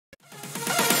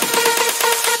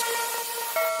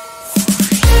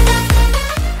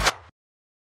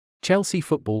Chelsea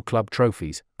Football Club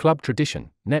trophies, club tradition,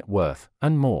 net worth,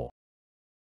 and more.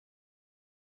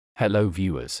 Hello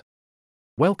viewers.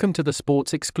 Welcome to the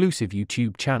Sports Exclusive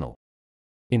YouTube channel.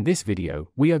 In this video,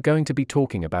 we are going to be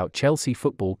talking about Chelsea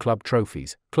Football Club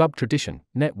trophies, club tradition,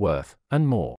 net worth, and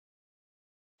more.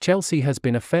 Chelsea has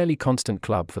been a fairly constant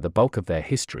club for the bulk of their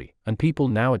history, and people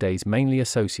nowadays mainly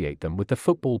associate them with the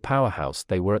football powerhouse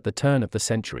they were at the turn of the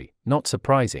century, not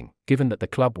surprising, given that the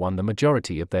club won the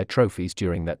majority of their trophies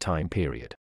during that time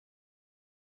period.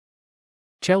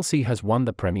 Chelsea has won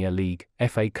the Premier League,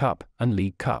 FA Cup, and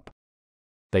League Cup.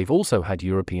 They've also had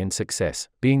European success,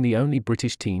 being the only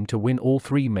British team to win all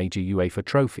three major UEFA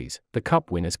trophies, the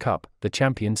Cup Winners' Cup, the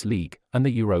Champions League, and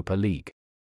the Europa League.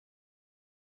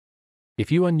 If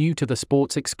you are new to the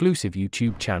Sports Exclusive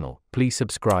YouTube channel, please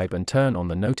subscribe and turn on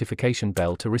the notification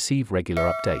bell to receive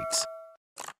regular updates.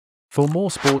 For more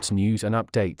sports news and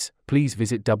updates, please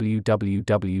visit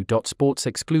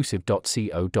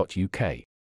www.sportsexclusive.co.uk.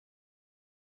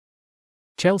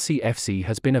 Chelsea FC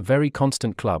has been a very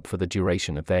constant club for the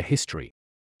duration of their history.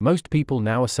 Most people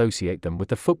now associate them with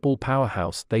the football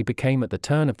powerhouse they became at the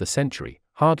turn of the century,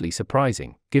 hardly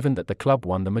surprising, given that the club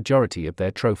won the majority of their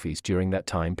trophies during that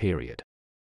time period.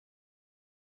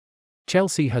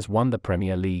 Chelsea has won the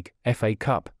Premier League, FA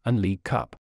Cup, and League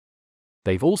Cup.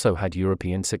 They've also had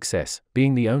European success,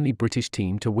 being the only British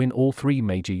team to win all three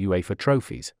major UEFA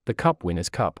trophies, the Cup Winners'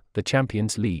 Cup, the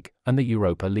Champions League, and the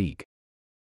Europa League.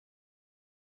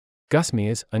 Gus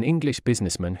Mears, an English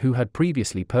businessman who had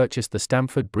previously purchased the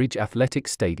Stamford Bridge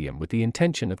Athletics Stadium with the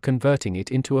intention of converting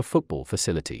it into a football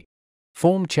facility,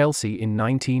 formed Chelsea in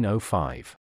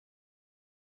 1905.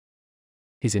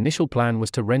 His initial plan was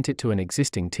to rent it to an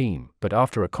existing team, but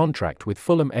after a contract with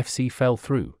Fulham FC fell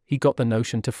through, he got the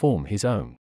notion to form his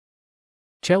own.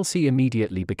 Chelsea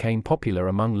immediately became popular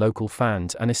among local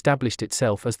fans and established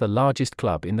itself as the largest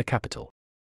club in the capital.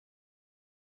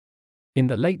 In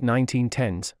the late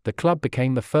 1910s, the club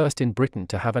became the first in Britain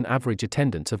to have an average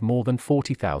attendance of more than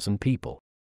 40,000 people.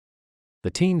 The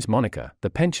team's moniker,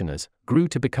 the Pensioners, grew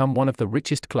to become one of the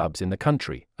richest clubs in the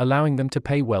country, allowing them to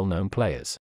pay well-known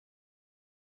players.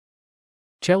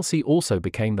 Chelsea also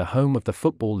became the home of the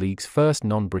Football League's first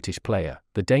non-British player,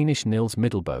 the Danish Nils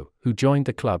Middelboe, who joined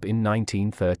the club in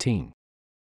 1913.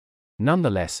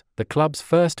 Nonetheless, the club's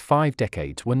first 5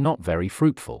 decades were not very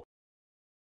fruitful.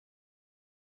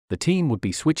 The team would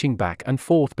be switching back and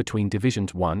forth between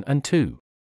Divisions 1 and 2.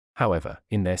 However,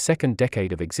 in their second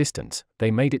decade of existence, they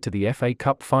made it to the FA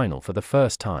Cup final for the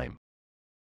first time.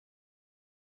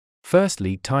 First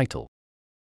league title.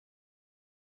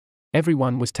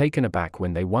 Everyone was taken aback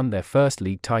when they won their first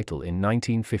league title in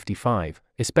 1955,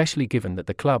 especially given that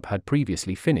the club had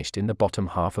previously finished in the bottom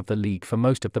half of the league for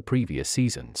most of the previous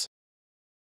seasons.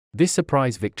 This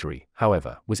surprise victory,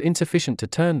 however, was insufficient to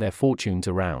turn their fortunes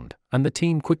around, and the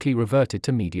team quickly reverted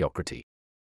to mediocrity.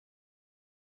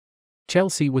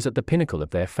 Chelsea was at the pinnacle of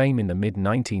their fame in the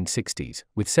mid-1960s,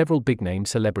 with several big-name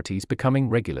celebrities becoming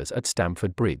regulars at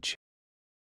Stamford Bridge.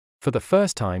 For the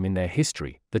first time in their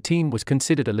history, the team was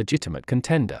considered a legitimate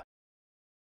contender.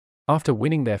 After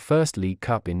winning their first League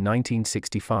Cup in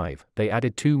 1965, they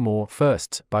added 2 more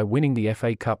firsts by winning the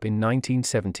FA Cup in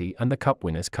 1970 and the Cup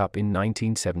Winners' Cup in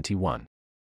 1971.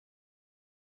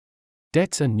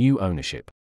 Debts and new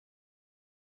ownership.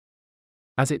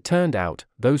 As it turned out,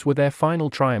 those were their final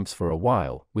triumphs for a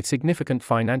while, with significant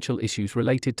financial issues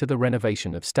related to the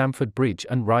renovation of Stamford Bridge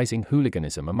and rising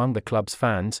hooliganism among the club's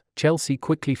fans. Chelsea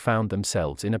quickly found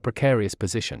themselves in a precarious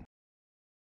position.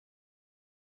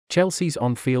 Chelsea's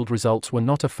on-field results were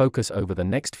not a focus over the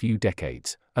next few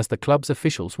decades, as the club's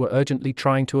officials were urgently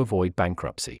trying to avoid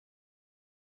bankruptcy.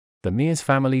 The Mears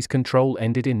family's control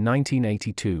ended in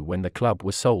 1982 when the club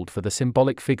was sold for the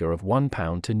symbolic figure of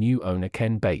 £1 to new owner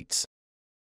Ken Bates.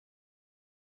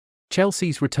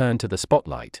 Chelsea's return to the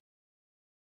spotlight.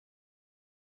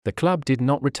 The club did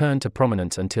not return to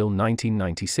prominence until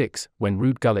 1996, when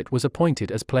Ruud Gullit was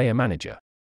appointed as player-manager.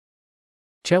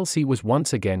 Chelsea was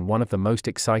once again one of the most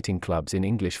exciting clubs in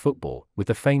English football, with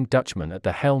the famed Dutchman at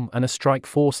the helm and a strike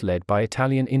force led by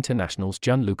Italian internationals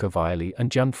Gianluca Vialli and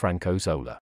Gianfranco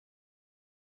Zola.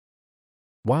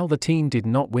 While the team did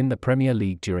not win the Premier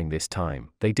League during this time,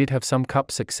 they did have some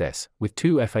cup success, with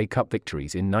 2 FA Cup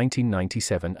victories in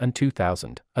 1997 and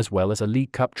 2000, as well as a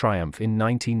League Cup triumph in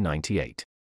 1998.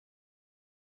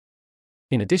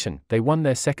 In addition, they won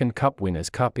their second Cup Winners'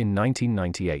 Cup in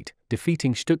 1998,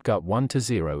 defeating Stuttgart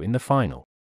 1-0 in the final.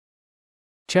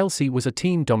 Chelsea was a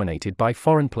team dominated by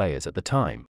foreign players at the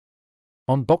time.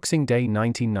 On Boxing Day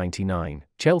 1999,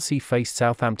 Chelsea faced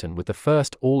Southampton with the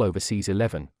first all-overseas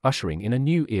 11, ushering in a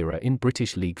new era in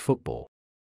British League football.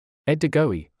 Ed de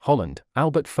Goey, Holland;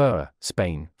 Albert Ferrer,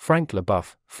 Spain; Frank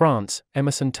Lebouef, France;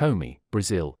 Emerson Thome,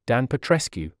 Brazil; Dan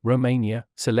Petrescu, Romania;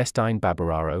 Celestine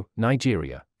Babayaro,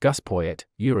 Nigeria; Gus Poyet,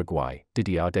 Uruguay;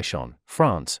 Didier Deschamps,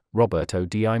 France; Roberto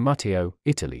di Matteo,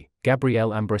 Italy;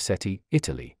 Gabriele Ambrosetti,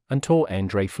 Italy; and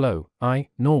Andre Flo,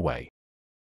 Norway.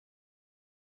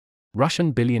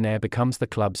 Russian billionaire becomes the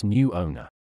club's new owner.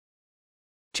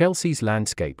 Chelsea's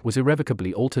landscape was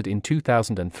irrevocably altered in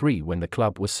 2003 when the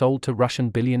club was sold to Russian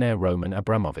billionaire Roman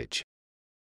Abramovich.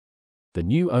 The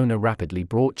new owner rapidly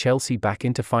brought Chelsea back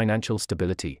into financial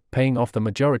stability, paying off the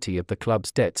majority of the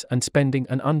club's debts and spending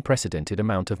an unprecedented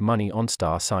amount of money on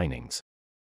star signings.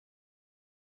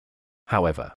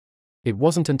 However, it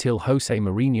wasn't until José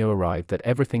Mourinho arrived that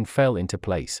everything fell into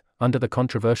place. Under the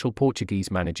controversial Portuguese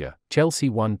manager, Chelsea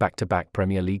won back-to-back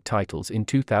Premier League titles in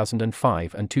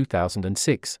 2005 and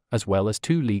 2006, as well as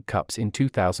 2 League Cups in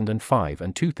 2005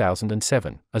 and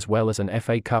 2007, as well as an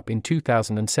FA Cup in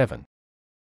 2007.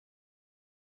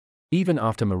 Even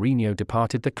after Mourinho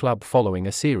departed the club following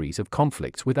a series of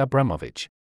conflicts with Abramovich,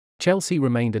 Chelsea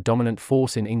remained a dominant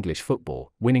force in English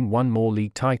football, winning 1 more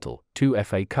league title, 2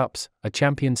 FA Cups, a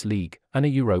Champions League, and a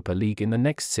Europa League in the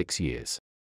next 6 years.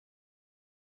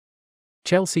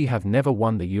 Chelsea have never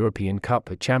won the European Cup,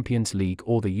 a Champions League,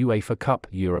 or the UEFA Cup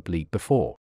Europe League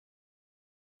before.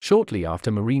 Shortly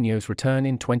after Mourinho's return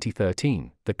in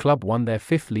 2013, the club won their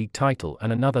 5th league title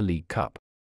and another League Cup.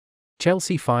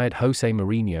 Chelsea fired José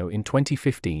Mourinho in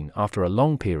 2015 after a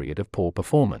long period of poor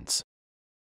performance.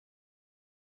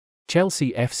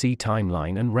 Chelsea FC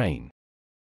timeline and reign.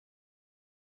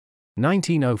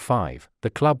 1905, the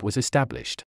club was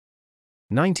established.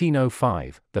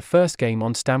 1905, the first game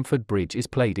on Stamford Bridge is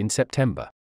played in September.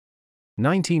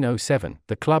 1907,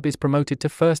 the club is promoted to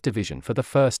First Division for the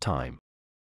first time.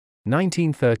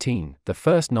 1913, the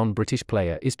first non-British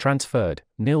player is transferred,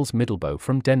 Nils Middelboe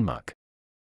from Denmark.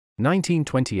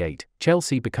 1928,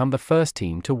 Chelsea become the first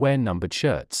team to wear numbered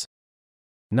shirts.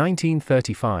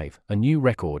 1935, a new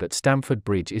record at Stamford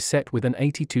Bridge is set with an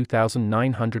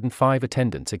 82,905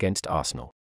 attendance against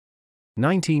Arsenal.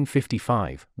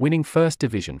 1955, winning First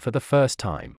Division for the first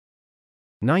time.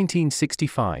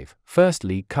 1965, first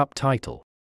League Cup title.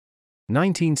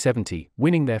 1970,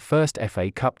 winning their first FA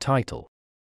Cup title.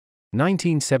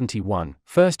 1971,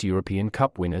 first European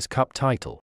Cup Winners' Cup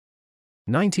title.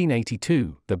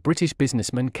 1982, the British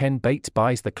businessman Ken Bates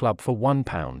buys the club for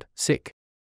 £1, sick.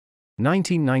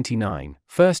 1999,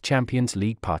 first Champions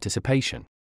League participation.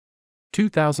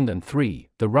 2003,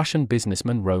 the Russian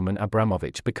businessman Roman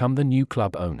Abramovich become the new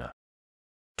club owner.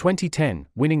 2010,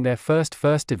 winning their first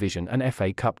Division and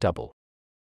FA Cup double.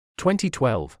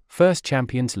 2012, first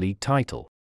Champions League title.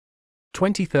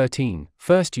 2013,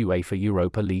 first UEFA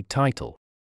Europa League title.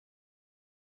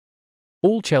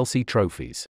 All Chelsea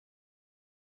trophies.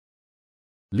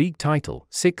 League title,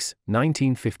 6,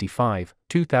 1955,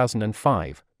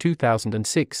 2005,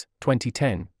 2006,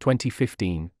 2010,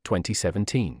 2015,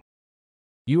 2017.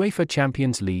 UEFA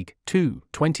Champions League, 2,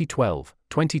 2012,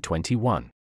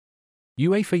 2021.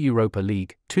 UEFA Europa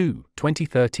League, 2,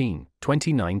 2013,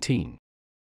 2019.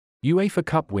 UEFA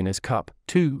Cup Winners' Cup,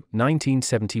 2,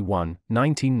 1971,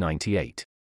 1998.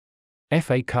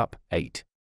 FA Cup, 8.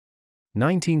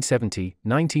 1970,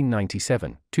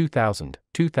 1997, 2000,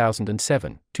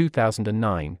 2007,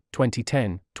 2009,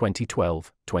 2010,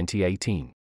 2012,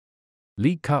 2018.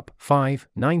 League Cup, 5,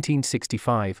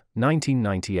 1965,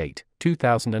 1998,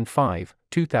 2005,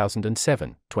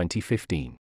 2007,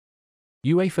 2015.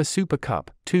 UEFA Super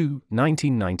Cup, 2,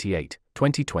 1998,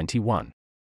 2021.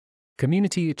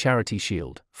 Community Charity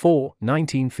Shield, 4,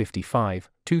 1955,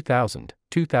 2000,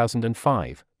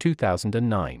 2005,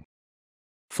 2009.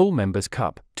 Full Members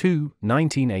Cup, 2,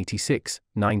 1986,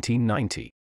 1990.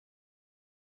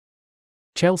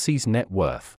 Chelsea's net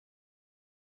worth.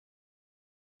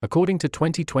 According to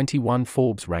 2021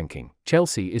 Forbes ranking,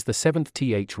 Chelsea is the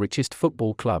 7th richest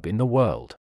football club in the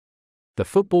world. The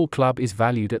football club is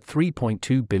valued at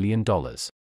 $3.2 billion.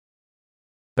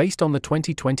 Based on the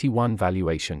 2021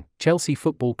 valuation, Chelsea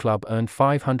Football Club earned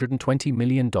 $520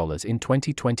 million in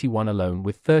 2021 alone,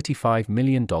 with $35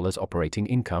 million operating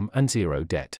income and 0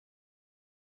 debt.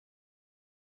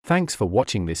 Thanks for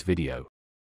watching this video.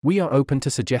 We are open to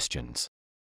suggestions.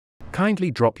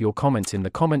 Kindly drop your comments in the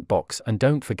comment box and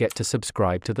don't forget to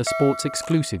subscribe to the Sports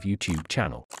Exclusive YouTube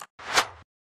channel.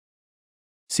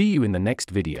 See you in the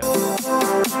next video.